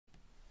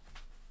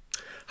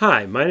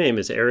Hi, my name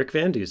is Eric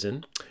Van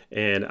Dusen,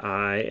 and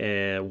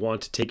I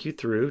want to take you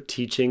through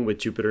teaching with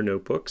Jupyter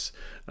Notebooks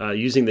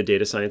using the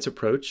data science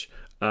approach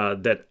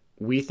that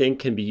we think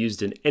can be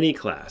used in any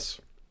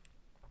class.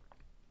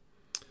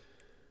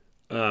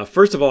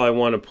 First of all, I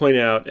want to point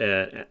out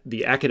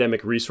the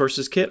Academic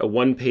Resources Kit, a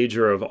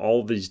one-pager of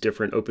all these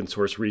different open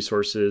source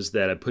resources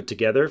that I put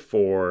together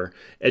for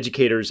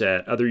educators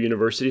at other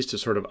universities to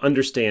sort of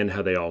understand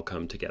how they all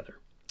come together.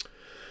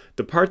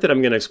 The part that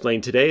I'm going to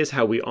explain today is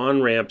how we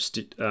on-ramp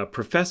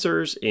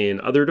professors in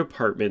other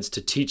departments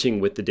to teaching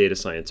with the data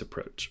science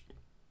approach.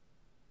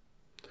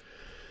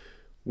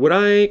 What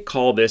I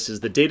call this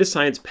is the Data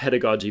Science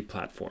Pedagogy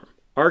platform.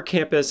 Our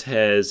campus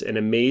has an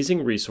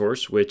amazing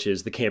resource, which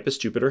is the Campus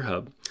Jupyter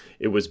Hub.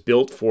 It was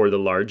built for the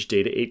large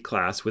Data 8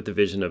 class with the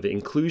vision of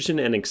inclusion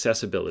and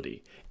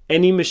accessibility.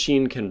 Any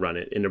machine can run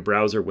it in a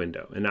browser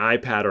window. An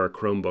iPad or a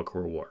Chromebook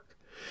will work.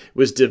 It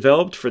was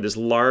developed for this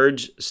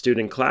large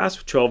student class,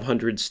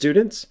 1,200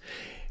 students,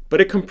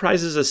 but it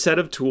comprises a set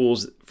of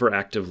tools for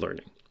active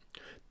learning.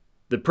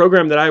 The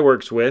program that I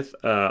worked with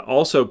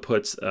also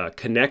puts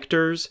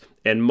connectors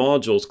and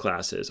modules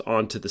classes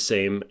onto the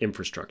same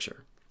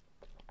infrastructure.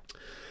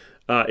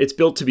 It's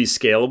built to be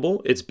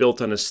scalable. It's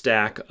built on a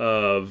stack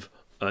of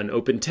an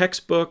open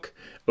textbook,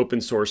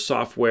 open source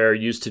software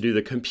used to do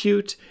the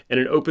compute, and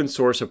an open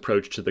source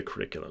approach to the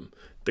curriculum.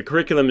 The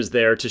curriculum is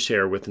there to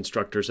share with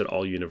instructors at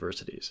all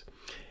universities.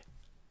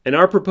 And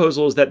our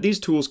proposal is that these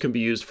tools can be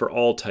used for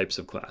all types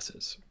of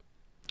classes.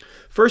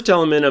 First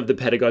element of the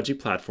pedagogy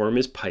platform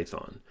is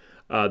Python.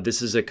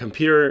 This is a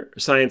computer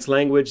science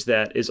language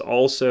that is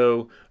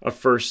also a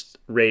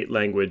first-rate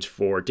language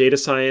for data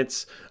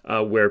science,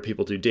 where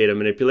people do data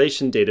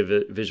manipulation,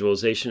 data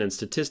visualization, and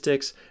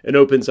statistics, and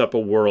opens up a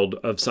world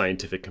of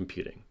scientific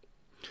computing.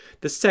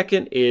 The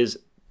second is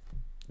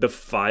the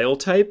file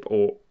type,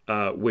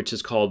 which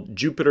is called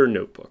Jupyter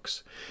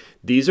Notebooks.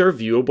 These are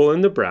viewable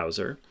in the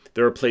browser.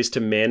 They're a place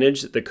to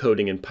manage the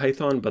coding in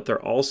Python, but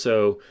they're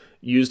also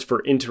used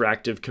for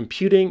interactive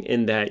computing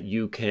in that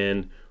you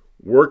can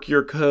work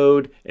your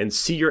code and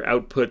see your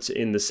outputs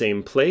in the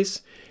same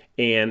place.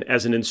 And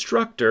as an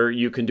instructor,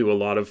 you can do a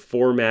lot of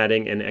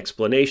formatting and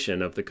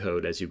explanation of the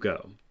code as you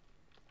go.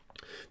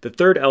 The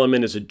third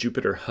element is a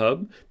Jupyter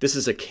Hub. This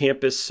is a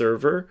campus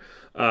server.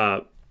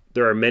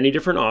 There are many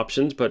different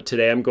options, but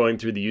today I'm going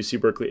through the UC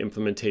Berkeley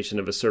implementation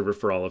of a server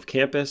for all of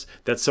campus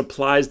that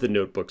supplies the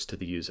notebooks to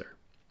the user.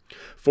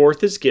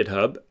 Fourth is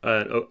GitHub,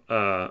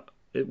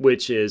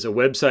 which is a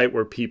website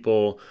where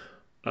people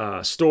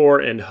store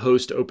and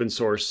host open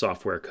source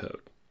software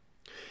code.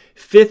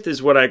 Fifth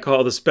is what I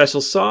call the special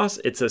sauce.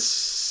 It's a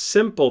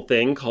simple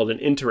thing called an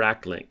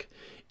interact link.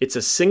 It's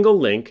a single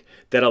link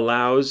that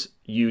allows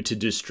you to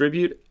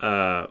distribute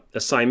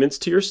assignments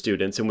to your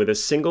students, and with a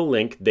single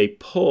link, they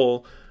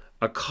pull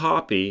a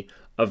copy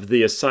of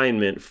the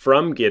assignment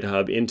from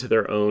GitHub into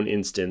their own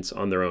instance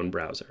on their own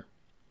browser.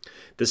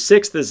 The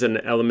sixth is an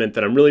element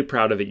that I'm really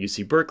proud of at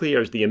UC Berkeley,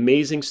 are the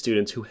amazing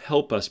students who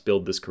help us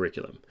build this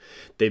curriculum.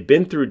 They've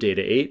been through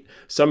Data 8.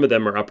 Some of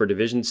them are upper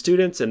division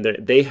students, and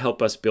they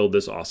help us build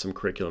this awesome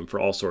curriculum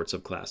for all sorts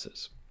of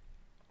classes.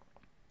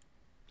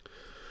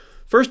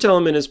 First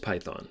element is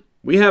Python.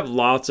 We have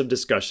lots of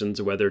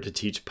discussions whether to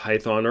teach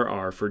Python or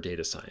R for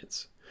data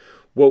science.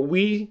 What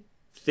we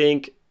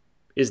think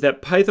is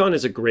that Python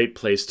is a great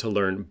place to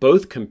learn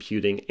both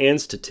computing and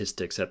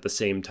statistics at the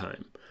same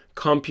time,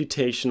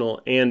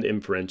 computational and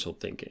inferential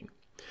thinking.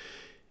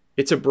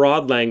 It's a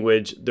broad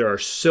language. There are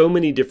so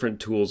many different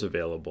tools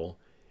available.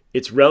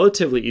 It's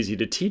relatively easy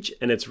to teach,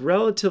 and it's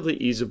relatively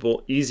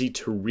easy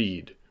to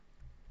read.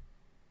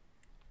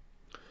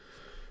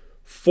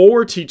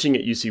 For teaching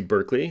at UC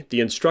Berkeley,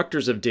 the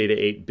instructors of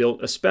Data 8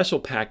 built a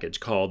special package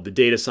called the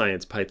Data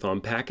Science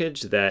Python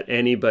package that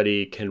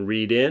anybody can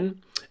read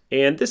in.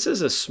 And this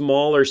is a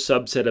smaller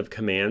subset of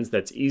commands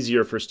that's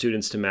easier for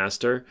students to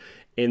master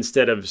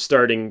instead of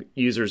starting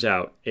users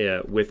out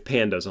with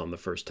pandas on the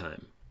first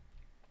time.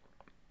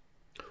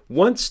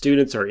 Once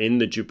students are in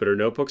the Jupyter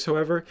Notebooks,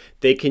 however,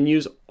 they can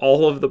use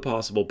all of the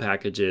possible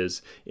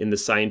packages in the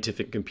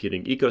scientific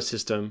computing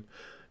ecosystem: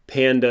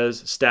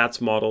 pandas,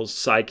 stats models,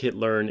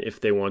 scikit-learn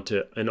if they want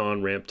an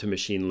on-ramp to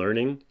machine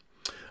learning.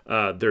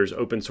 There's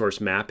open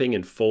source mapping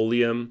and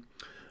Folium.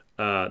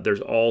 There's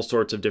all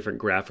sorts of different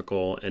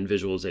graphical and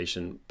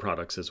visualization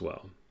products as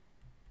well.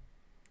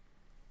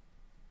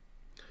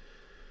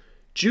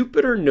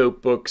 Jupyter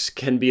Notebooks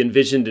can be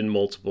envisioned in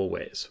multiple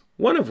ways,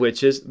 one of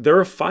which is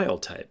they're a file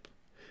type.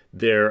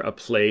 They're a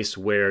place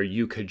where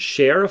you could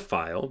share a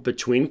file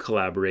between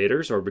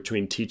collaborators or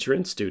between teacher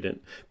and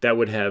student that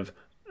would have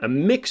a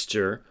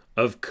mixture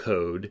of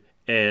code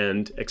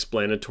and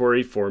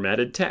explanatory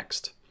formatted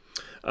text.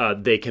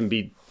 They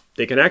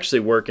can actually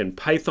work in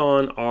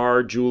Python,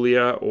 R,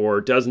 Julia,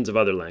 or dozens of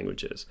other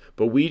languages,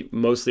 but we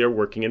mostly are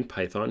working in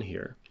Python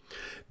here.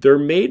 They're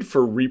made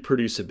for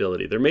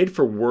reproducibility. They're made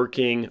for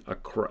working,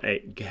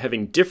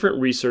 having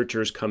different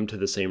researchers come to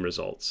the same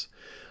results.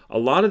 A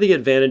lot of the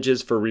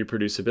advantages for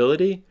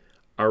reproducibility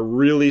are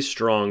really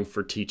strong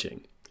for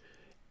teaching.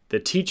 The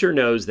teacher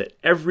knows that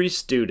every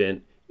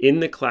student in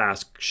the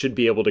class should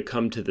be able to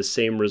come to the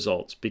same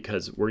results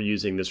because we're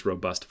using this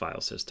robust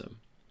file system.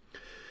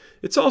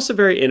 It's also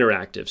very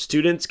interactive.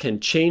 Students can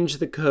change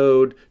the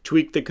code,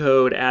 tweak the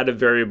code, add a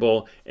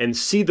variable, and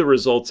see the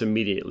results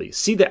immediately.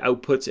 See the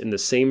outputs in the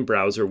same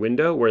browser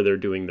window where they're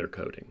doing their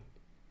coding.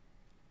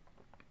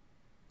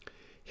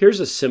 Here's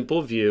a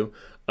simple view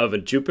of a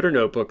Jupyter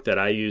Notebook that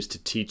I use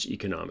to teach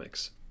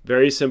economics.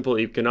 Very simple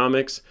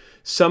economics.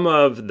 Some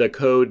of the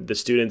code the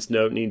students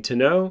don't need to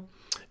know,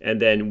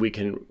 and then we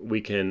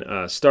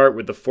can start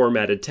with the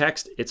formatted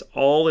text. It's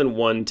all in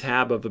one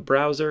tab of the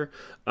browser.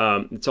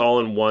 It's all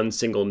in one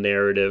single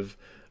narrative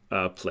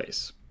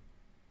place.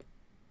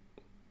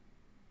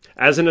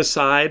 As an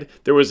aside,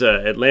 there was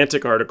an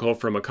Atlantic article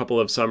from a couple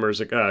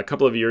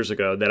of years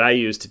ago that I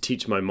used to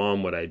teach my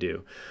mom what I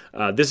do.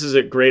 This is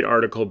a great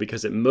article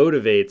because it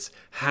motivates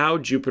how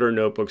Jupyter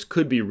Notebooks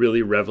could be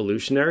really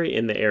revolutionary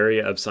in the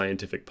area of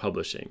scientific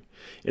publishing.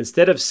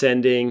 Instead of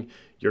sending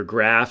your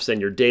graphs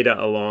and your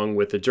data along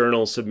with the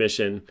journal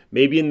submission,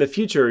 maybe in the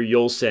future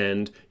you'll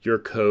send your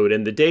code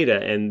and the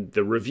data, and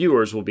the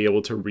reviewers will be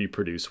able to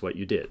reproduce what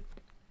you did.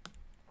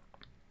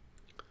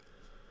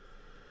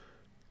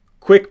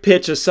 Quick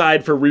pitch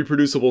aside for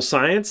reproducible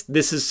science,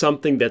 this is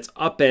something that's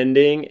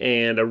upending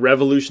and a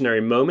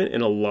revolutionary moment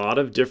in a lot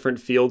of different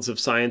fields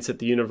of science at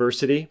the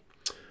university.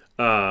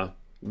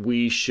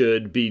 We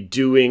should be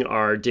doing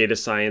our data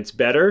science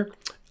better.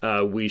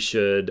 We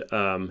should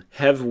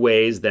have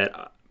ways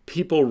that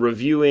people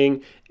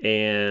reviewing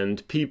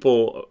and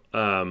people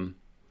at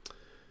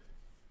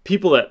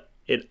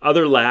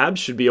other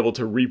labs should be able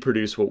to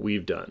reproduce what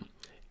we've done.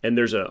 And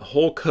there's a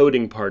whole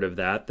coding part of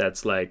that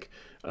that's like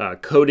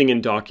coding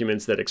in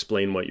documents that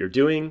explain what you're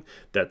doing.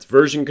 That's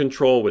version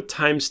control with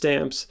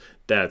timestamps.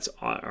 That's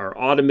our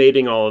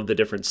automating all of the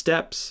different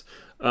steps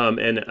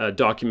and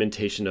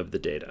documentation of the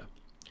data.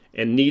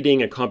 And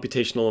needing a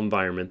computational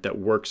environment that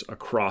works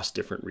across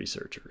different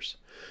researchers.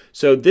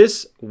 So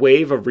this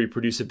wave of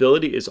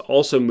reproducibility is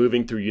also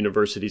moving through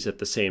universities at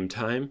the same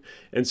time.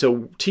 And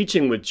so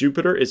teaching with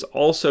Jupyter is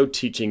also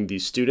teaching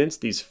these students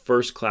these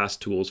first-class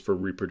tools for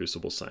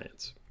reproducible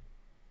science.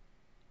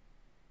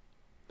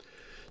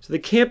 So the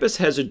campus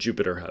has a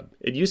Jupyter Hub.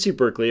 At UC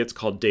Berkeley, it's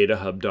called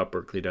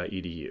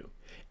datahub.berkeley.edu.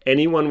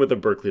 Anyone with a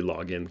Berkeley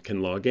login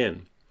can log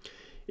in.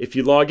 If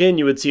you log in,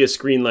 you would see a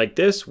screen like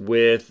this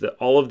with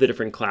all of the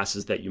different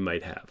classes that you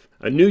might have.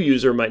 A new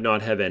user might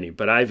not have any,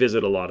 but I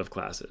visit a lot of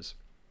classes.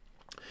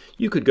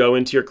 You could go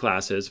into your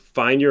classes,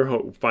 find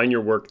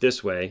your work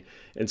this way,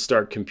 and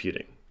start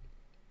computing.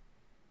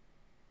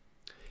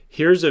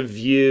 Here's a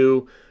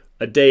view,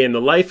 a day in the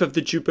life of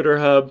the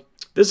Jupyter Hub.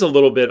 This is a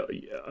little bit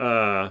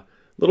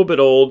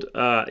old.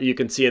 You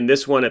can see in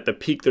this one at the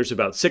peak there's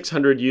about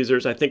 600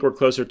 users. I think we're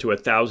closer to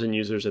 1,000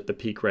 users at the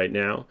peak right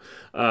now.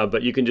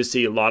 But you can just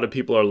see a lot of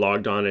people are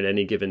logged on at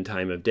any given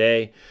time of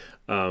day.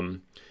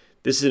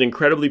 This is an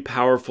incredibly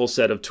powerful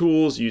set of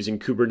tools using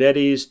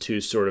Kubernetes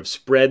to sort of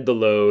spread the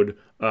load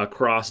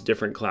across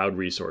different cloud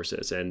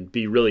resources and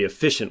be really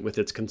efficient with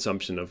its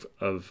consumption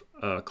of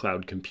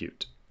cloud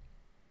compute.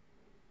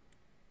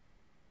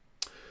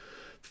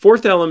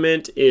 Fourth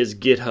element is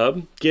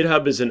GitHub.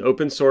 GitHub is an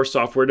open source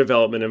software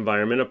development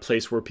environment, a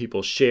place where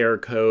people share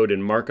code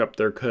and mark up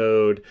their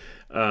code.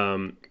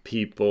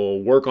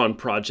 People work on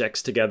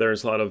projects together.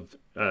 There's a lot of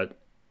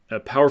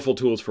powerful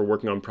tools for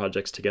working on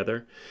projects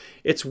together.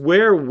 It's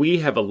where we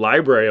have a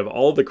library of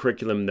all the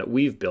curriculum that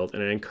we've built,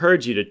 and I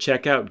encourage you to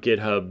check out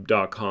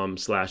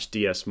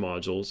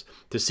github.com/dsmodules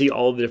to see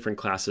all the different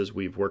classes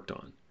we've worked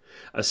on.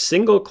 A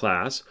single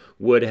class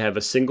would have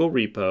a single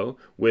repo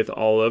with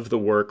all of the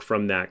work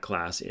from that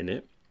class in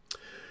it.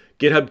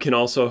 GitHub can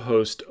also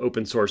host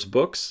open source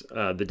books.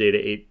 The Data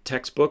 8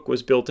 textbook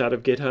was built out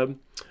of GitHub,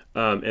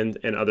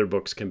 and other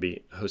books can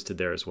be hosted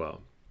there as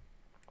well.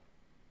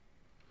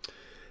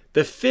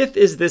 The fifth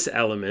is this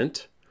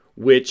element,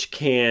 which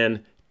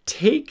can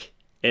take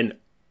a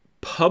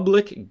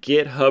public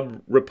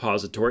GitHub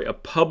repository, a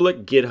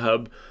public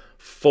GitHub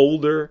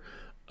folder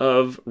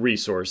of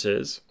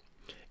resources,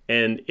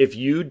 and if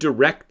you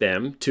direct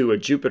them to a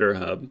Jupyter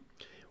Hub,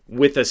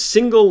 with a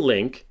single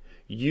link,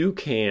 you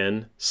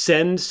can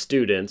send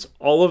students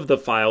all of the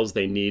files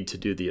they need to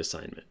do the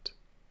assignment.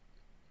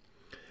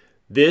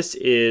 This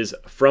is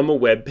from a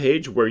web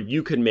page where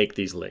you can make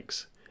these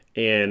links.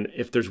 And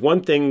if there's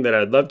one thing that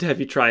I'd love to have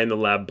you try in the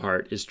lab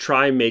part is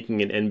try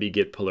making an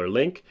NB-Git puller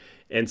link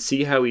and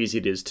see how easy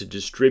it is to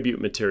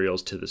distribute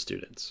materials to the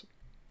students.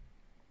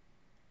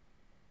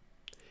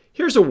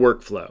 Here's a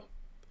workflow.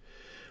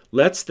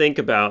 Let's think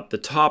about the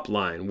top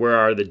line. Where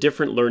are the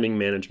different learning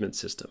management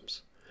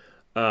systems?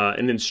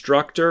 An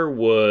instructor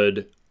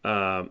would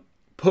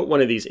put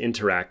one of these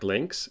interact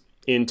links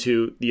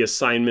into the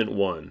assignment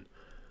 1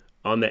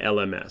 on the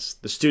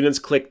LMS. The students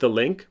click the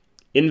link.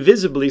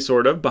 Invisibly,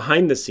 sort of,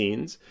 behind the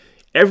scenes,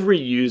 every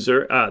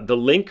user, the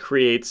link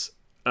creates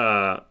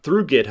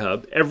through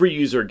GitHub, every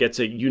user gets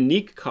a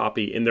unique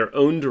copy in their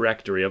own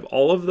directory of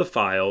all of the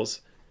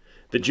files,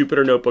 the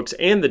Jupyter Notebooks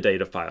and the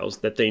data files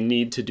that they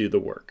need to do the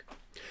work.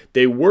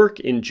 They work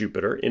in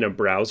Jupyter in a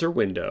browser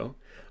window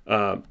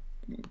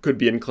could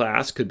be in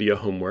class, could be a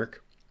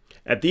homework.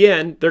 At the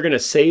end, they're going to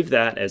save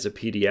that as a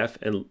PDF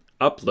and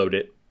upload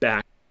it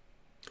back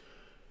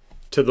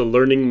to the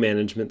learning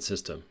management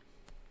system.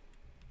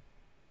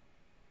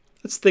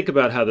 Let's think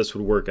about how this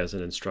would work as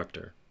an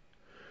instructor.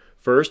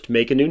 First,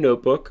 make a new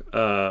notebook.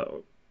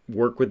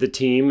 Work with the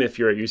team if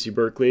you're at UC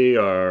Berkeley,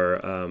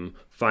 or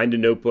find a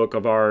notebook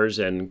of ours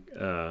and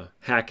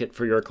hack it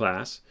for your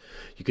class.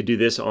 You could do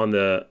this on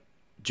the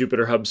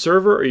Jupyter Hub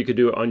server, or you could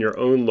do it on your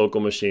own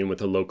local machine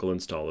with a local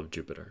install of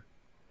Jupyter.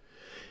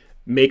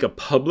 Make a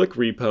public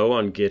repo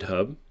on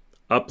GitHub,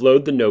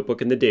 upload the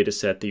notebook and the data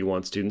set that you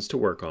want students to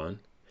work on,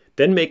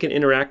 then make an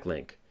interact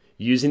link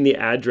using the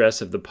address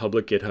of the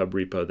public GitHub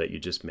repo that you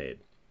just made.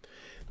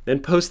 Then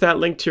post that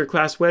link to your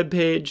class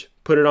webpage,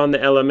 put it on the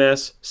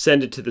LMS,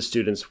 send it to the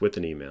students with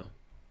an email.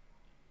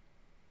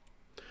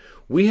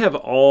 We have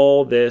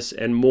all this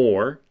and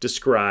more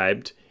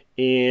described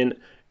in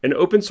an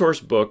open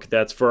source book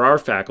that's for our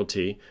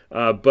faculty,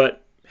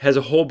 but has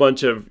a whole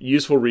bunch of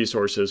useful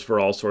resources for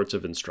all sorts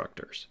of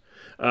instructors.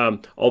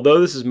 Although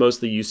this is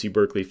mostly UC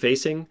Berkeley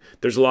facing,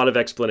 there's a lot of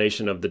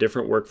explanation of the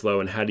different workflow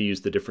and how to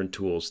use the different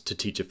tools to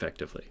teach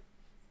effectively.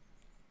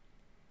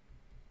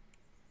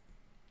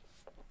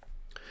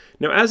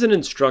 Now, as an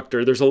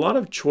instructor, there's a lot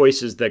of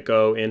choices that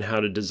go in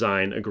how to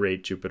design a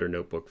great Jupyter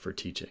notebook for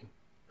teaching.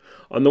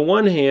 On the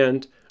one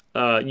hand,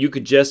 you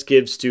could just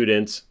give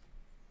students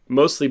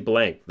mostly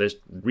blank. Just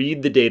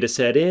read the data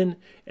set in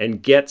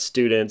and get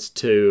students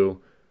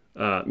to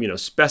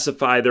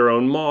specify their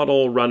own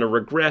model, run a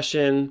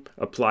regression,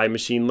 apply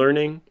machine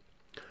learning.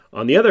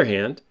 On the other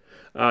hand,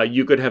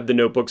 you could have the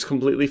notebooks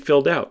completely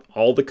filled out.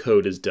 All the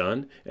code is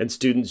done, and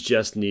students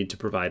just need to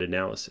provide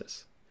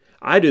analysis.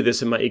 I do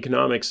this in my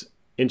economics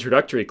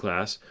introductory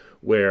class,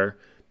 where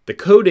the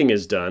coding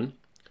is done,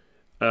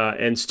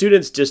 and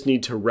students just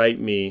need to write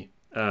me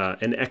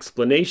an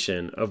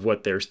explanation of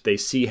what they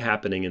see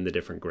happening in the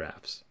different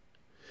graphs.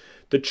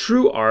 The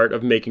true art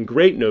of making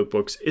great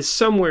notebooks is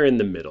somewhere in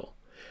the middle.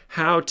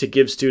 How to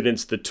give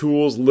students the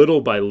tools little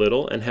by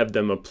little and have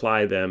them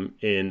apply them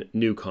in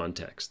new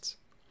contexts.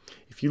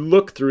 If you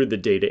look through the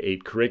Data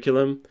 8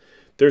 curriculum,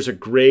 there's a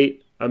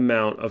great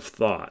amount of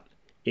thought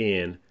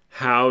in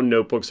how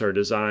notebooks are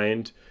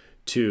designed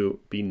to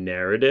be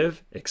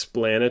narrative,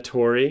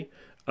 explanatory,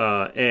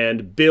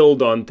 and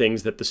build on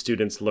things that the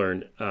students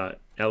learn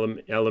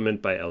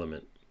element by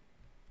element.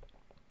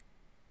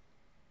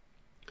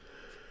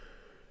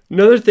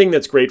 Another thing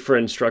that's great for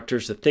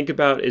instructors to think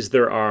about is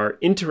there are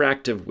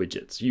interactive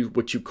widgets,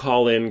 what you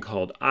call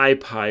called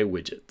iPie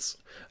widgets.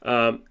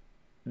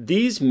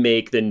 These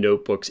make the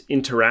notebooks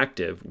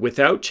interactive.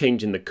 Without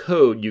changing the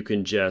code, you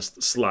can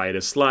just slide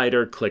a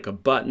slider, click a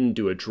button,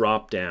 do a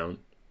drop down.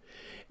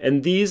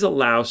 And these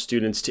allow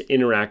students to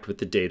interact with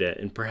the data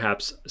in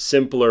perhaps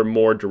simpler,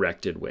 more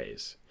directed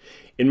ways.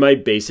 In my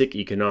basic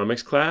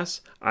economics class,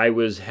 I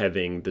was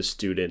having the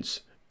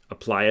students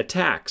apply a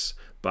tax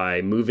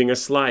by moving a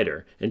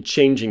slider and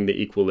changing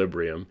the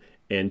equilibrium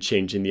and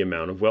changing the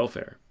amount of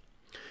welfare.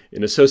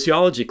 In a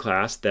sociology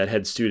class that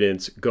had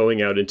students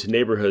going out into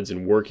neighborhoods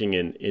and working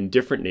in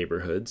different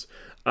neighborhoods,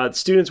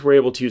 students were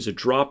able to use a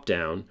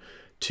drop-down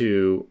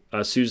to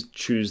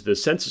choose the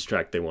census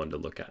tract they wanted to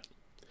look at.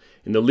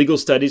 In the legal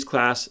studies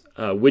class,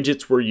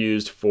 widgets were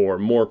used for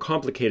more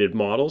complicated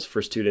models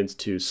for students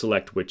to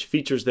select which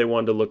features they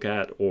wanted to look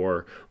at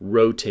or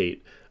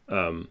rotate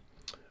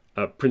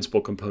a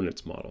principal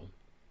components model.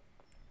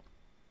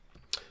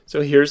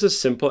 So here's a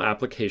simple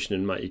application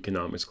in my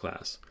economics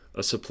class,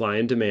 a supply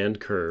and demand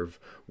curve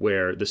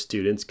where the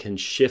students can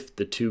shift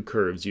the two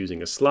curves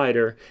using a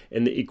slider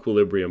and the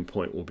equilibrium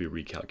point will be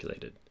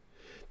recalculated.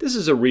 This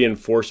is a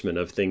reinforcement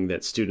of things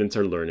that students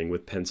are learning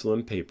with pencil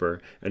and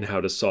paper and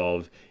how to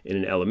solve in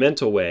an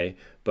elemental way,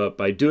 but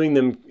by doing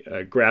them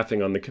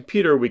graphing on the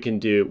computer, we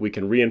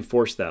can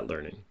reinforce that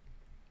learning.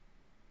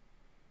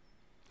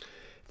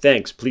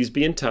 Thanks. Please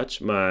be in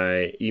touch.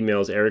 My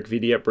email is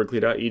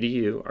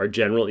ericvd@berkeley.edu. Our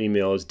general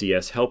email is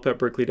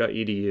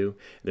dshelp@berkeley.edu.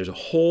 There's a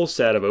whole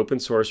set of open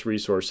source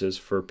resources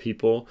for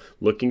people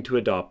looking to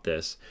adopt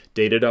this.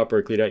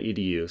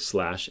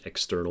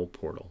 data.berkeley.edu/external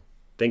portal.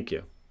 Thank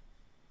you.